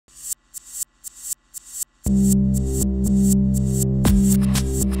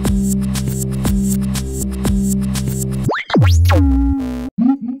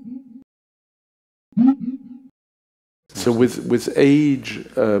So with age,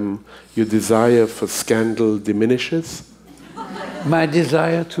 your desire for scandal diminishes? My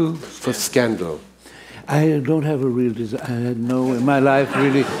desire to? For scandal. I don't have a real desire. I had no, in my life,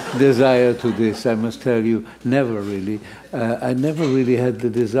 really desire to this, I must tell you. Never really. I never really had the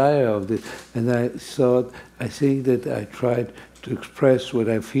desire of this. And I think that I tried to express what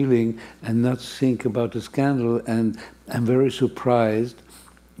I'm feeling and not think about the scandal. And I'm very surprised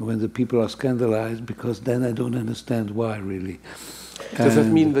when the people are scandalized, because then I don't understand why, really. Does that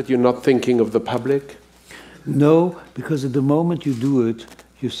mean that you're not thinking of the public? No, because at the moment you do it,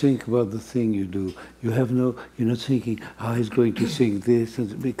 you think about the thing you do. You have no, you're not thinking how he's going to sing this,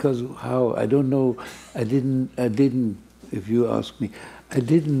 because how, I don't know, I didn't, if you ask me, I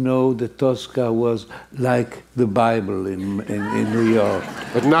didn't know that Tosca was like the Bible in New York.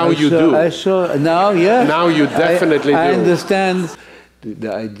 But now you do. I saw, now, yes. Now you definitely do. I understand.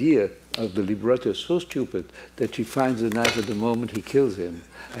 The idea of the libretto is so stupid that she finds the knife at the moment he kills him.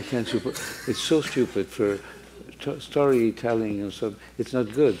 I can't suppose. It's so stupid for storytelling and so. It's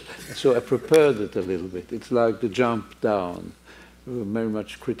not good. So I prepared it a little bit. It's like the jump down. We were very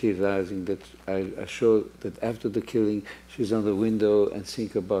much criticizing that. I showed that after the killing, she's on the window and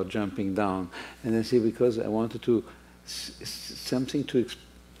think about jumping down. And I say, because I wanted to something to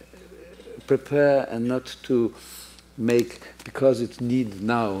prepare and not to make, because it's needed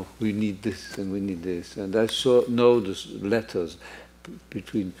now, we need this and we need this. And I know the letters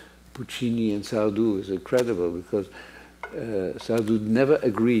between Puccini and Sardou is incredible, because Sardou never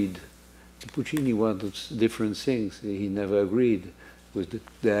agreed. Puccini wanted different things. He never agreed with the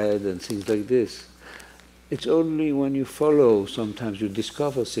dead and things like this. It's only when you follow, sometimes you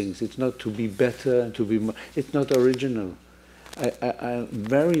discover things. It's not to be better and to be more, it's not original. I'm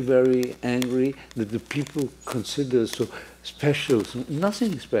very, very angry that the people consider so special.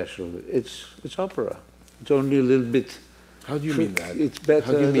 Nothing special. It's opera. It's only a little bit. How do you mean that? It's better.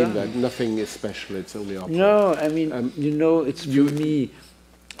 How do you mean that? Nothing is special. It's only opera. No, I mean, you know, it's for me.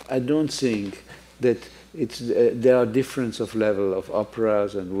 I don't think that it's there are difference of level of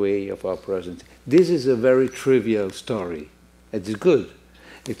operas and way of operas. And this is a very trivial story. It's good.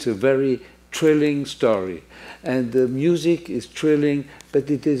 It's a very thrilling story, and the music is thrilling, but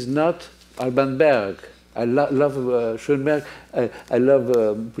it is not Alban Berg. I love Schoenberg. I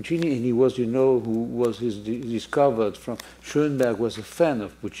love Puccini, and he was, you know, who was discovered from. Schoenberg was a fan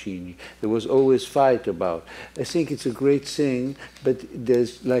of Puccini. There was always fight about. I think it's a great thing, but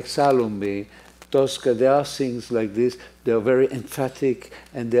there's like Salome, Tosca. There are things like this. They are very emphatic,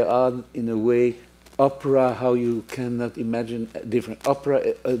 and there are, in a way, opera. How you cannot imagine different opera.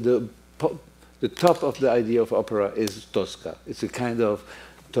 The top of the idea of opera is Tosca. It's a kind of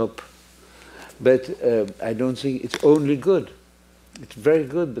top. But I don't think it's only good. It's very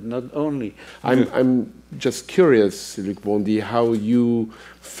good, but not only. I'm just curious, Luc Bondy, how you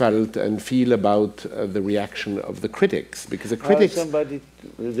felt and feel about the reaction of the critics, because the critics.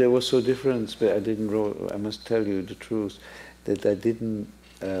 They were so different, but I didn't. I must tell you the truth, that I didn't.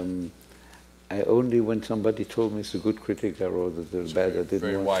 I only, when somebody told me it's a good critic, I wrote it. It was bad. I didn't.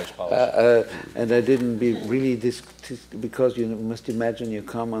 Very wise policy. And I didn't be really because you must imagine you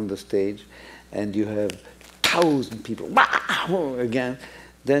come on the stage, and you have 1,000 people again,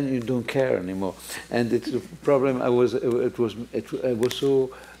 then you don't care anymore. And it's a problem. I was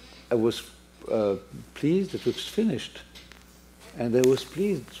pleased it was finished, and I was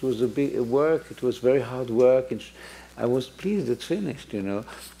pleased. It was a big work. It was very hard work, and I was pleased it's finished, you know.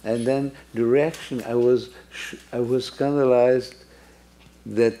 And then the reaction, I was scandalized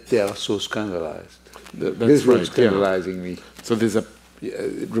that they are so scandalized. That's right. Scandalizing me. So there's a.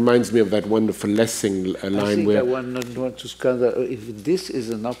 It reminds me of that wonderful Lessing line where. I want to scandalize. If this is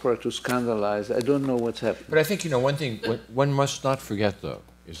an opera to scandalize, I don't know what's happening. But I think, you know, one thing one must not forget, though,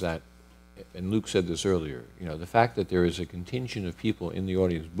 is that, and Luc said this earlier, you know, the fact that there is a contingent of people in the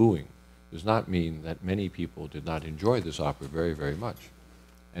audience booing does not mean that many people did not enjoy this opera very, very much.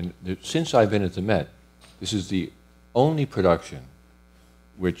 And since I've been at the Met, this is the only production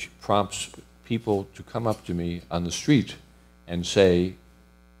which prompts people to come up to me on the street and say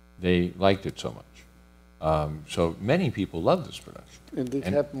they liked it so much. So many people love this production. And it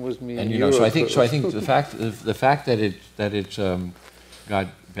happened with me. And you know, so I think the fact that it got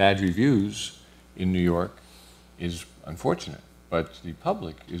bad reviews in New York is unfortunate. But the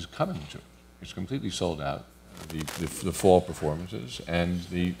public is coming to it. It's completely sold out. The fall performances, and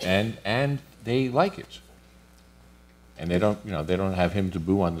they like it. And they don't have him to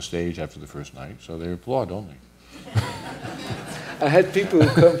boo on the stage after the first night, so they applaud only. I had people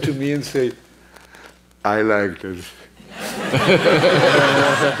who come to me and say, "I liked it."